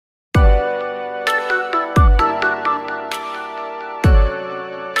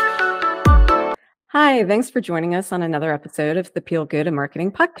Hi, thanks for joining us on another episode of the Feel Good and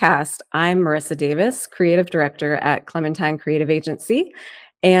Marketing Podcast. I'm Marissa Davis, Creative Director at Clementine Creative Agency,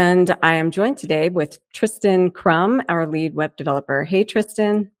 and I am joined today with Tristan Crum, our lead web developer. Hey,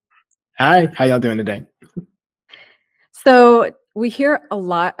 Tristan. Hi, how y'all doing today? So we hear a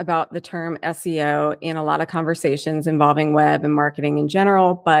lot about the term SEO in a lot of conversations involving web and marketing in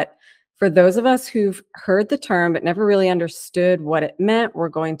general, but for those of us who've heard the term but never really understood what it meant, we're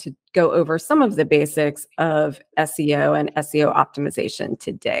going to go over some of the basics of SEO and SEO optimization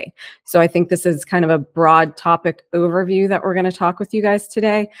today. So I think this is kind of a broad topic overview that we're going to talk with you guys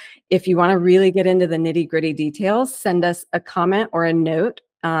today. If you want to really get into the nitty-gritty details, send us a comment or a note,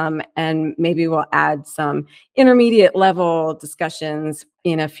 and maybe we'll add some intermediate level discussions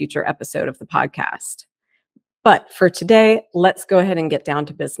in a future episode of the podcast. But for today, let's go ahead and get down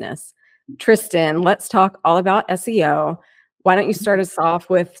to business. Tristan, let's talk all about SEO. Why don't you start us off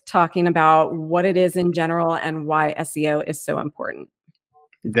with talking about what it is in general and why SEO is so important?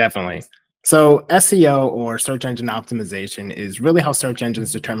 Definitely. So SEO, or search engine optimization, is really how search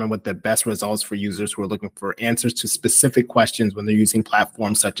engines determine what the best results for users who are looking for answers to specific questions when they're using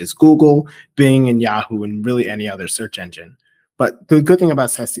platforms such as Google, Bing, and Yahoo, and really any other search engine. But the good thing about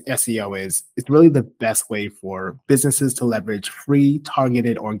SEO is it's really the best way for businesses to leverage free,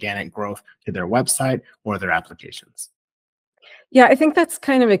 targeted organic growth to their website or their applications. Yeah, I think that's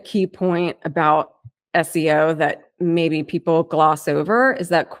kind of a key point about SEO that maybe people gloss over, is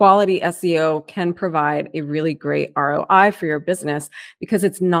that quality SEO can provide a really great ROI for your business because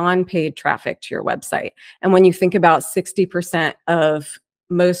it's non-paid traffic to your website. And when you think about 60% of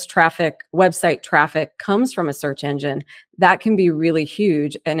most traffic, website traffic comes from a search engine, that can be really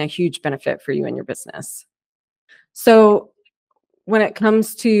huge and a huge benefit for you and your business. So when it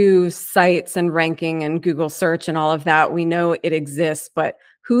comes to sites and ranking and Google search and all of that, we know it exists, but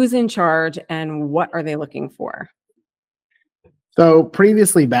who's in charge and what are they looking for? So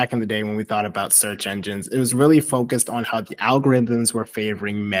previously, back in the day when we thought about search engines, it was really focused on how the algorithms were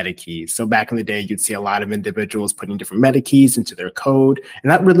favoring meta keys. So back in the day, you'd see a lot of individuals putting different meta keys into their code,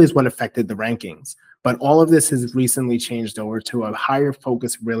 and that really is what affected the rankings. But all of this has recently changed over to a higher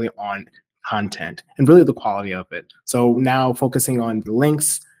focus really on content and really the quality of it. So now focusing on the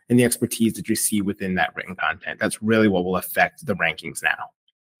links and the expertise that you see within that written content, that's really what will affect the rankings now.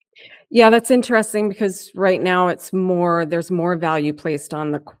 Yeah, that's interesting because right now there's more value placed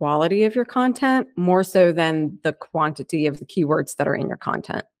on the quality of your content, more so than the quantity of the keywords that are in your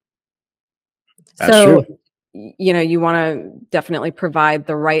content. That's So, true. you want to definitely provide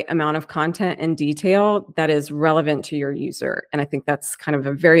the right amount of content and detail that is relevant to your user. And I think that's kind of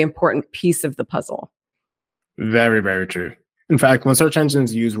a very important piece of the puzzle. Very, very true. In fact, when search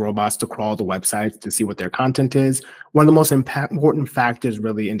engines use robots to crawl the websites to see what their content is, one of the most important factors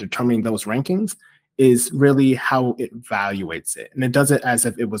really in determining those rankings is really how it evaluates it. And it does it as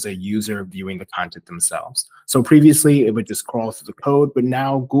if it was a user viewing the content themselves. So previously, it would just crawl through the code, but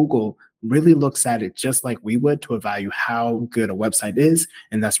now Google really looks at it just like we would to evaluate how good a website is.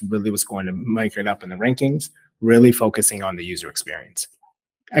 And that's really what's going to make it up in the rankings, really focusing on the user experience.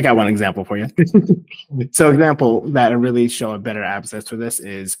 I got one example for you. So example that really show a better access for this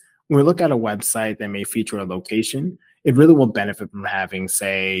is when we look at a website that may feature a location, it really will benefit from having,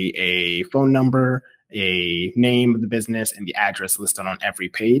 say, a phone number, a name of the business, and the address listed on every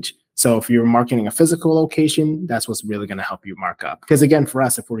page. So if you're marketing a physical location, that's what's really going to help you mark up. Because again, for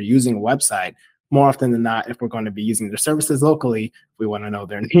us, if we're using a website, more often than not, if we're going to be using their services locally, we want to know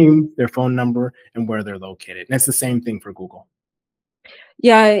their name, their phone number, and where they're located. And it's the same thing for Google.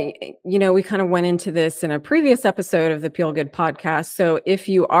 Yeah, we kind of went into this in a previous episode of the Feel Good podcast. So if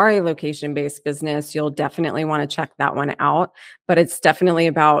you are a location-based business, you'll definitely want to check that one out. But it's definitely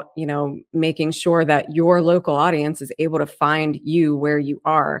about, making sure that your local audience is able to find you where you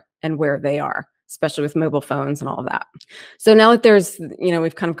are and where they are, especially with mobile phones and all of that. So now that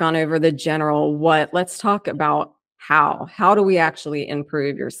we've kind of gone over the general what, let's talk about how. How do we actually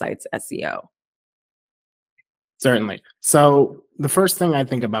improve your site's SEO? Certainly. So the first thing I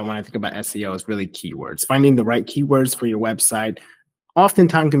think about when I think about SEO is really keywords. Finding the right keywords for your website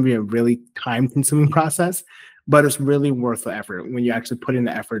oftentimes can be a really time-consuming process, but it's really worth the effort when you actually put in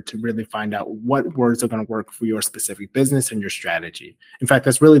the effort to really find out what words are going to work for your specific business and your strategy. In fact,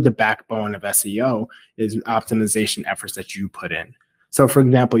 that's really the backbone of SEO is optimization efforts that you put in. So for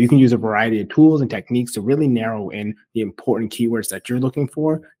example, you can use a variety of tools and techniques to really narrow in the important keywords that you're looking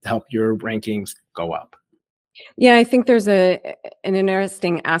for to help your rankings go up. Yeah, I think there's an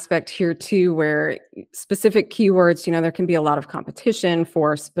interesting aspect here too, where specific keywords, there can be a lot of competition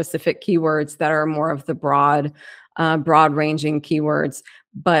for specific keywords that are more of the broad ranging keywords.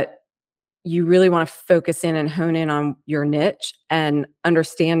 But you really want to focus in and hone in on your niche and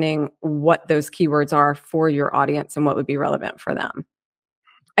understanding what those keywords are for your audience and what would be relevant for them.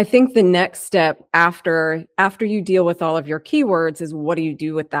 I think the next step after you deal with all of your keywords is what do you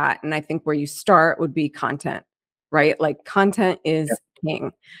do with that? And I think where you start would be content, right? Like content is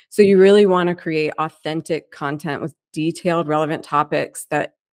king. So you really want to create authentic content with detailed, relevant topics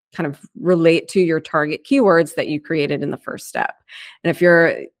that kind of relate to your target keywords that you created in the first step. And if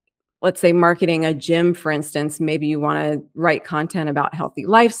you're, let's say, marketing a gym, for instance, maybe you want to write content about healthy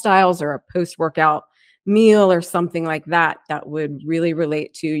lifestyles or a post-workout meal or something like that that would really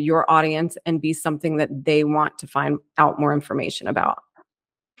relate to your audience and be something that they want to find out more information about.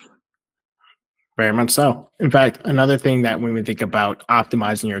 Very much so. In fact, another thing that when we think about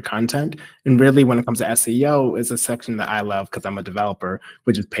optimizing your content, and really when it comes to SEO, is a section that I love because I'm a developer,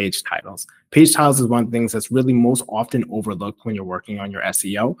 which is page titles. Page titles is one of the things that's really most often overlooked when you're working on your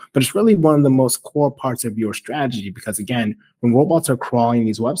SEO, but it's really one of the most core parts of your strategy because, again, when robots are crawling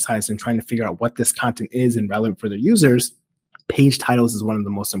these websites and trying to figure out what this content is and relevant for their users, page titles is one of the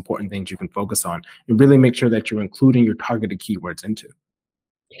most important things you can focus on and really make sure that you're including your targeted keywords into.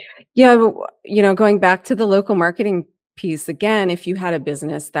 Yeah, going back to the local marketing piece again, if you had a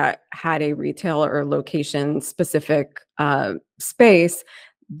business that had a retail or location specific space,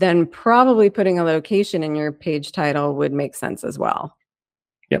 then probably putting a location in your page title would make sense as well.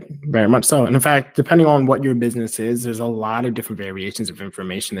 Yep, very much so. And in fact, depending on what your business is, there's a lot of different variations of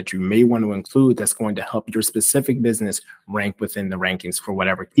information that you may want to include that's going to help your specific business rank within the rankings for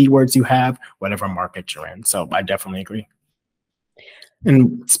whatever keywords you have, whatever market you're in. So I definitely agree.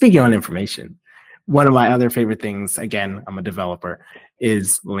 And speaking on information, one of my other favorite things, again, I'm a developer,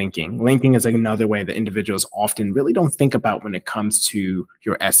 is linking. Linking is another way that individuals often really don't think about when it comes to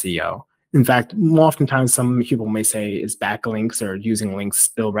your SEO. In fact, oftentimes some people may say, is backlinks or using links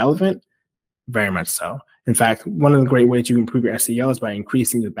still relevant? Very much so. In fact, one of the great ways you improve your SEO is by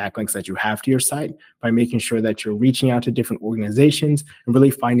increasing the backlinks that you have to your site, by making sure that you're reaching out to different organizations and really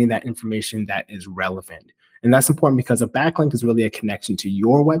finding that information that is relevant. And that's important because a backlink is really a connection to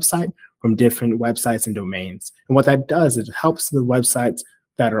your website from different websites and domains. And what that does is it helps the websites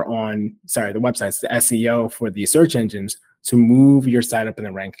that are on, the SEO for the search engines to move your site up in the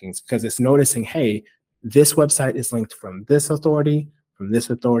rankings because it's noticing, hey, this website is linked from this authority, and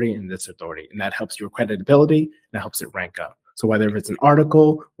this authority, and that helps your credibility, and that helps it rank up. So whether it's an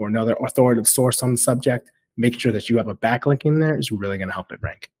article or another authoritative source on the subject, make sure that you have a backlink in there is really going to help it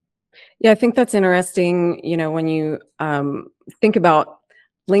rank. Yeah, I think that's interesting. When you think about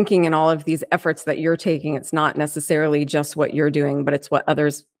linking and all of these efforts that you're taking, it's not necessarily just what you're doing, but it's what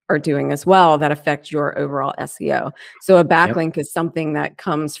others are doing as well that affect your overall SEO. So a backlink is something that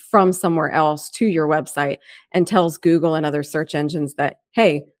comes from somewhere else to your website and tells Google and other search engines that,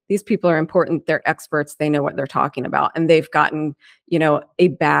 hey, these people are important, they're experts, they know what they're talking about. And they've gotten, a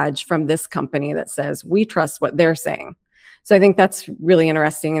badge from this company that says, we trust what they're saying. So I think that's really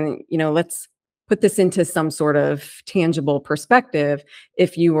interesting. And, let's put this into some sort of tangible perspective.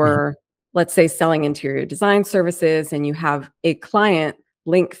 If you were, let's say, selling interior design services and you have a client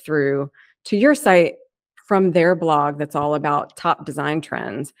link through to your site from their blog that's all about top design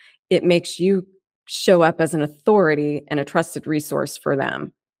trends, it makes you show up as an authority and a trusted resource for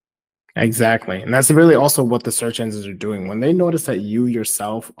them. Exactly. And that's really also what the search engines are doing. When they notice that you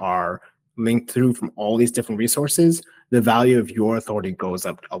yourself are linked through from all these different resources, the value of your authority goes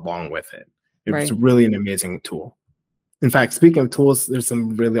up along with it. It's really an amazing tool. In fact, speaking of tools, there's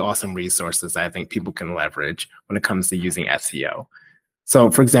some really awesome resources that I think people can leverage when it comes to using SEO.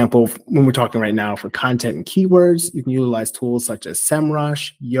 So for example, when we're talking right now for content and keywords, you can utilize tools such as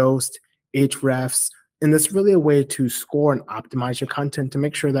SEMrush, Yoast, Ahrefs, and that's really a way to score and optimize your content to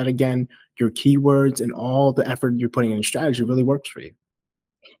make sure that, again, your keywords and all the effort you're putting in your strategy really works for you.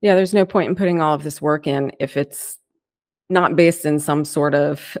 Yeah, there's no point in putting all of this work in if it's not based in some sort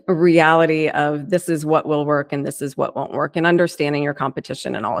of reality of this is what will work and this is what won't work, and understanding your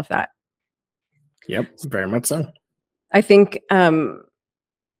competition and all of that. Yep, very much so. I think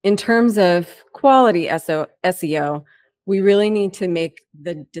in terms of quality SEO, we really need to make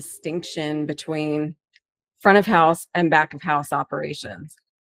the distinction between front of house and back of house operations.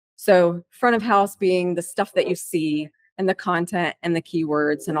 So front of house being the stuff that you see and the content and the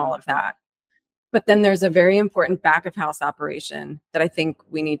keywords and all of that. But then there's a very important back of house operation that I think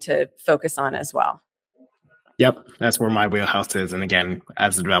we need to focus on as well. Yep, that's where my wheelhouse is. And again,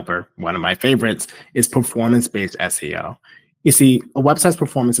 as a developer, one of my favorites is performance-based SEO. You see, a website's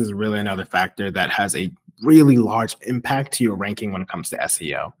performance is really another factor that has a really large impact to your ranking when it comes to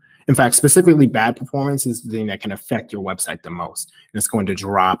SEO. In fact, specifically bad performance is the thing that can affect your website the most, and it's going to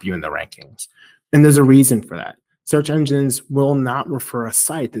drop you in the rankings. And there's a reason for that. Search engines will not refer a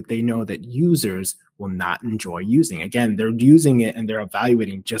site that they know that users will not enjoy using. Again, they're using it and they're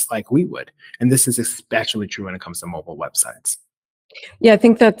evaluating just like we would. And this is especially true when it comes to mobile websites. Yeah, I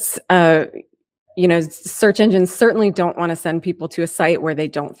think that's search engines certainly don't want to send people to a site where they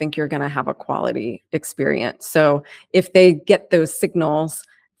don't think you're going to have a quality experience. So if they get those signals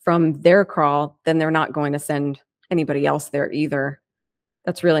from their crawl, then they're not going to send anybody else there either.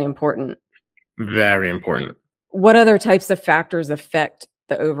 That's really important. Very important. What other types of factors affect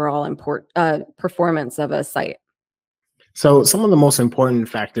the overall performance of a site? So some of the most important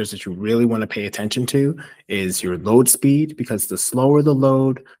factors that you really want to pay attention to is your load speed, because the slower the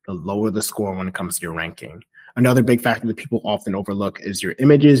load, the lower the score when it comes to your ranking. Another big factor that people often overlook is your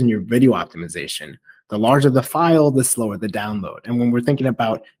images and your video optimization. The larger the file, the slower the download. And when we're thinking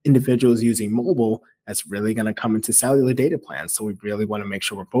about individuals using mobile, that's really going to come into cellular data plans. So we really want to make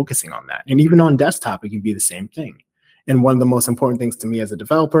sure we're focusing on that. And even on desktop, it can be the same thing. And one of the most important things to me as a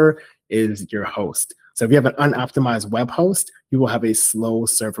developer is your host. So if you have an unoptimized web host, you will have a slow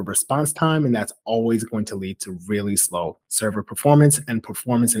server response time, and that's always going to lead to really slow server performance and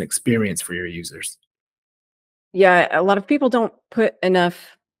experience for your users. Yeah, a lot of people don't put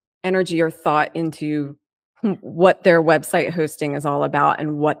enough energy or thought into what their website hosting is all about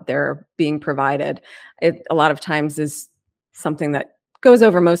and what they're being provided. It a lot of times is something that goes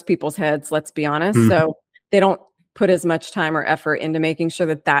over most people's heads, let's be honest. Mhm. So they don't put as much time or effort into making sure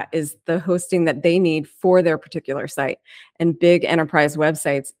that that is the hosting that they need for their particular site. And big enterprise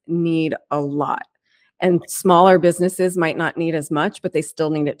websites need a lot. And smaller businesses might not need as much, but they still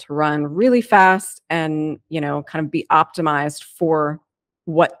need it to run really fast and, kind of be optimized for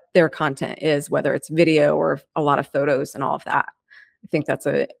what their content is, whether it's video or a lot of photos and all of that. I think that's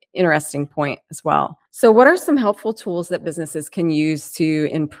an interesting point as well. So what are some helpful tools that businesses can use to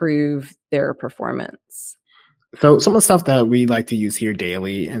improve their performance? So some of the stuff that we like to use here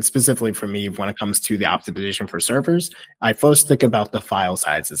daily, and specifically for me, when it comes to the optimization for servers, I first think about the file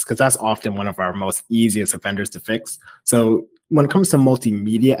sizes, because that's often one of our most easiest offenders to fix. So when it comes to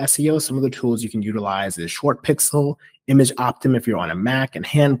multimedia SEO, some of the tools you can utilize is Short Pixel, Image Optim if you're on a Mac, and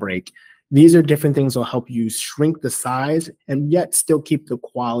Handbrake. These are different things that will help you shrink the size and yet still keep the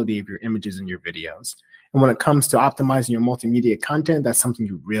quality of your images and your videos. And when it comes to optimizing your multimedia content, that's something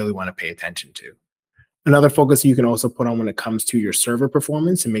you really want to pay attention to. Another focus you can also put on when it comes to your server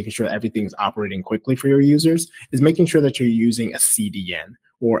performance and making sure everything's operating quickly for your users is making sure that you're using a CDN,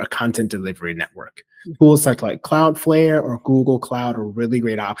 or a content delivery network. Tools like Cloudflare or Google Cloud are really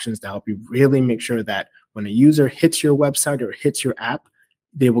great options to help you really make sure that when a user hits your website or hits your app,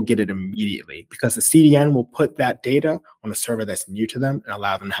 they will get it immediately, because the CDN will put that data on a server that's near to them and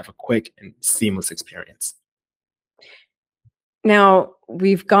allow them to have a quick and seamless experience. Now,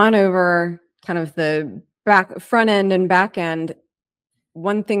 we've gone over kind of the front end and back end.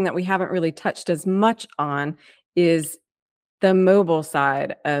 One thing that we haven't really touched as much on is the mobile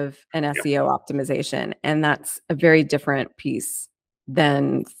side of an SEO optimization. And that's a very different piece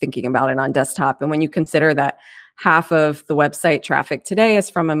than thinking about it on desktop. And when you consider that half of the website traffic today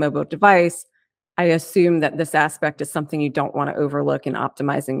is from a mobile device, I assume that this aspect is something you don't want to overlook in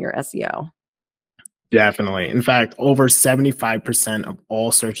optimizing your SEO. Definitely. In fact, over 75% of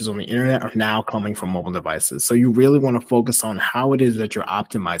all searches on the internet are now coming from mobile devices. So you really want to focus on how it is that you're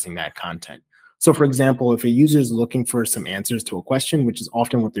optimizing that content. So for example, if a user is looking for some answers to a question, which is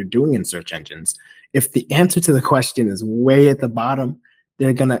often what they're doing in search engines, if the answer to the question is way at the bottom,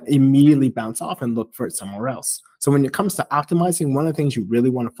 they're going to immediately bounce off and look for it somewhere else. So when it comes to optimizing, one of the things you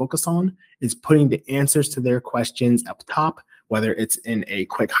really want to focus on is putting the answers to their questions up top, whether it's in a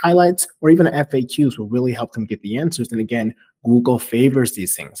quick highlights or even FAQs will really help them get the answers. And again, Google favors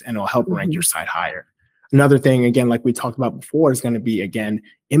these things and it'll help rank your site higher. Another thing, again, like we talked about before, is going to be, again,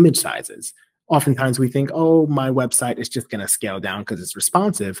 image sizes. Oftentimes we think, oh, my website is just going to scale down because it's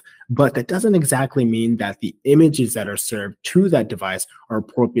responsive, but that doesn't exactly mean that the images that are served to that device are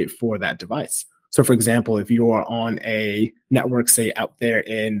appropriate for that device. So for example, if you are on a network, say out there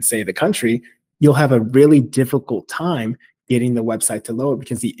in, say, the country, you'll have a really difficult time getting the website to load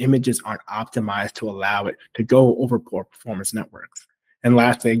because the images aren't optimized to allow it to go over poor performance networks. And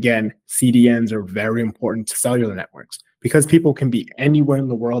lastly, again, CDNs are very important to cellular networks. Because people can be anywhere in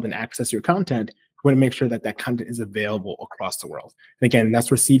the world and access your content, you want to make sure that that content is available across the world. And again, that's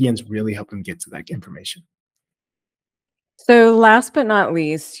where CDNs really help them get to that information. So last but not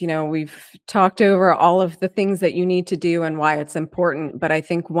least, we've talked over all of the things that you need to do and why it's important. But I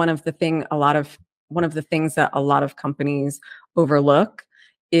think one of the things that a lot of companies overlook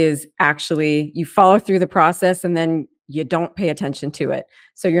is actually you follow through the process and then you don't pay attention to it.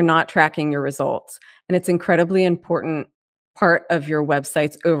 So you're not tracking your results. And it's incredibly important part of your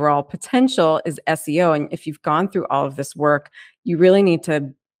website's overall potential is SEO. And if you've gone through all of this work, you really need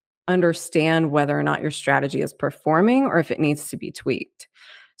to understand whether or not your strategy is performing or if it needs to be tweaked.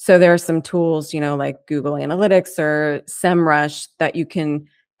 So there are some tools, like Google Analytics or SEMrush that you can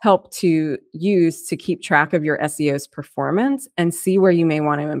help to use to keep track of your SEO's performance and see where you may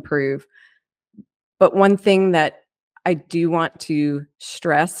want to improve. But one thing that I do want to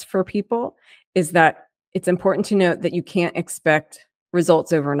stress for people is that it's important to note that you can't expect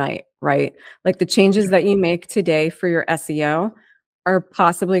results overnight, right? Like the changes that you make today for your SEO are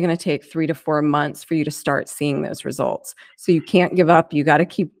possibly going to take 3 to 4 months for you to start seeing those results. So you can't give up. You got to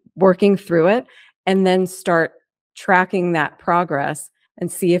keep working through it and then start tracking that progress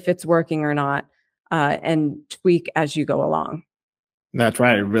and see if it's working or not, and tweak as you go along. That's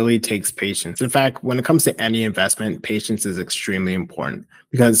right. It really takes patience. In fact, when it comes to any investment, patience is extremely important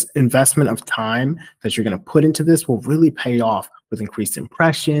because investment of time that you're going to put into this will really pay off with increased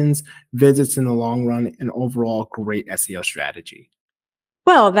impressions, visits in the long run, and overall great SEO strategy.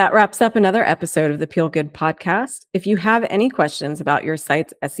 Well, that wraps up another episode of the Feel Good podcast. If you have any questions about your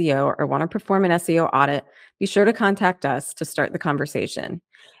site's SEO or want to perform an SEO audit, be sure to contact us to start the conversation.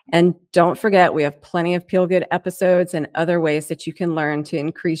 And don't forget, we have plenty of Feel Good episodes and other ways that you can learn to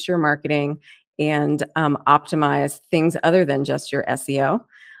increase your marketing and optimize things other than just your SEO.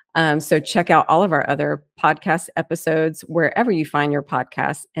 So check out all of our other podcast episodes wherever you find your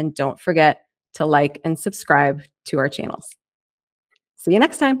podcasts. And don't forget to like and subscribe to our channels. See you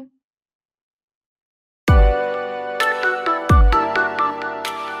next time.